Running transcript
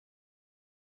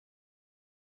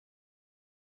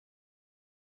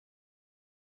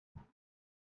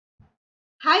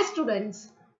Hi students,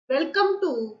 welcome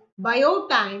to Bio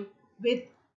Time with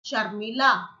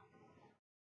Sharmila.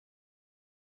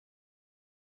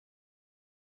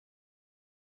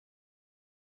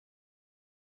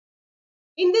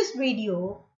 In this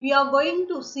video, we are going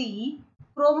to see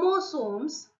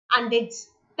chromosomes and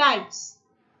its types.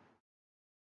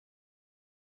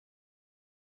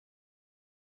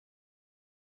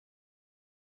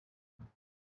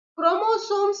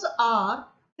 Chromosomes are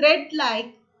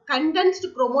thread-like condensed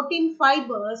chromatin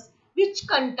fibers which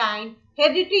contain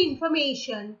hereditary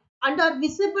information and are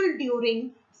visible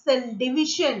during cell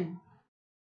division.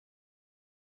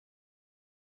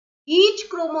 Each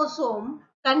chromosome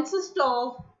consists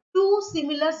of two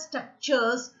similar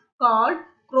structures called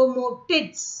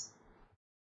chromatids.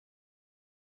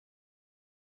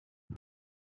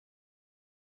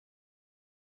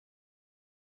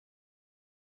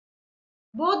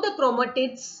 Both the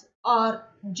chromatids are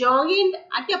joined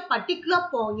at a particular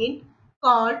point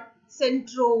called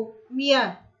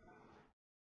centromere.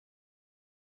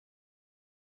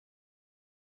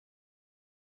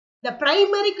 The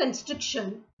primary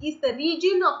constriction is the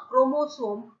region of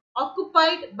chromosome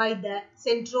occupied by the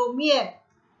centromere.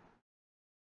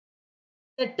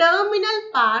 The terminal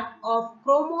part of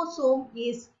chromosome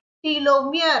is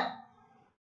telomere.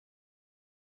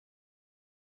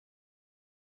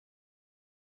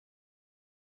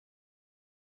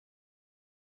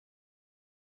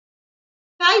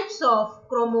 Types of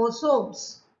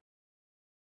chromosomes.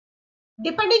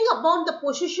 Depending upon the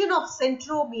position of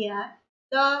centromere,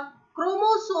 the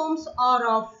chromosomes are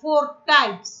of four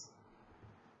types: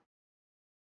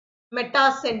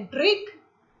 metacentric,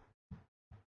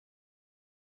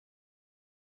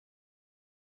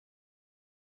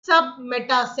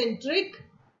 submetacentric,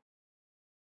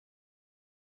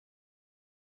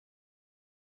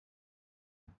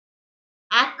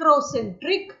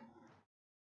 acrocentric,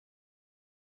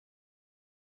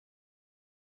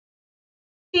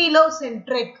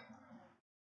 telocentric.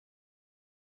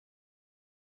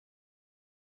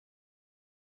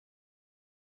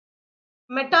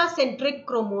 Metacentric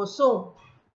chromosome.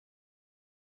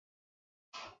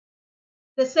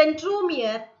 The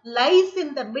centromere lies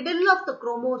in the middle of the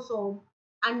chromosome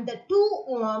and the two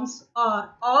arms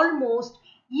are almost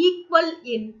equal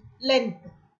in length.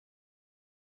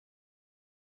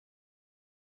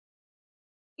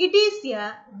 It is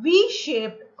a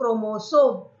V-shaped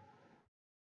chromosome.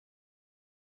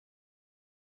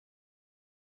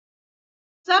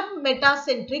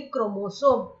 Submetacentric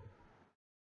chromosome.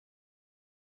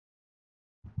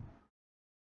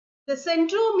 The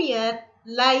centromere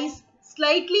lies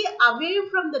slightly away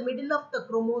from the middle of the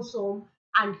chromosome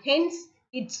and hence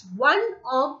its one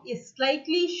arm is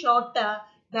slightly shorter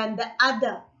than the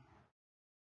other.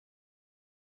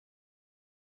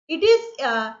 It is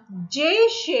a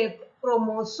J-shaped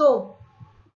chromosome.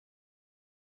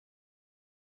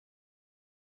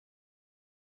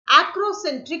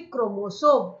 Acrocentric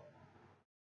chromosome.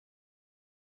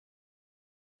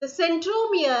 The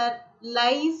centromere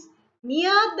lies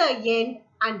near the end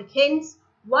and hence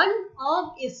one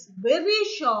arm is very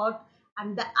short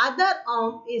and the other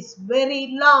arm is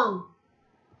very long.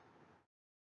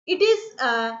 It is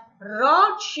a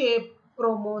rod-shaped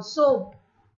chromosome.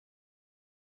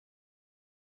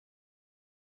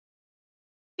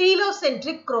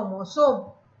 Telocentric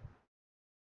chromosome.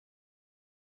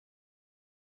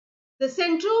 The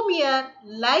centromere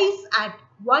lies at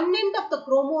one end of the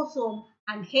chromosome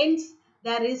and hence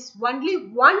there is only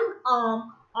one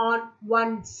arm on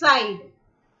one side.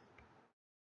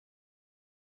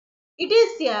 It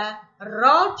is a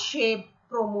rod-shaped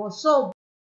chromosome.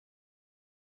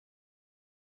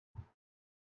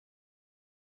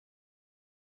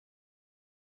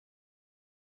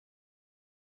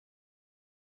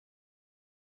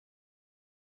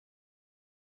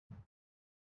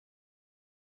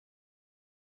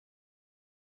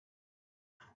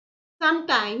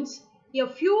 Sometimes a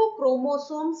few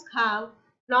chromosomes have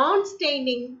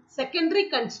non-staining secondary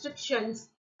constrictions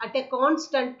at a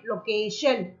constant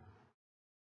location.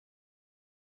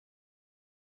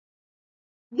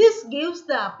 This gives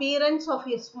the appearance of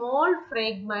a small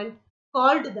fragment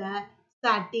called the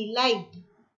satellite.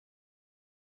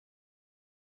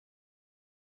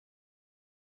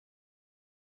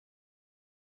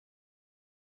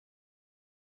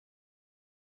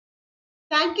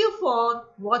 Thank you for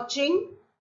watching.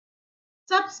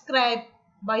 Subscribe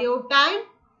Biotime.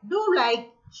 Do like,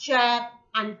 share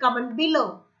and comment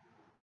below.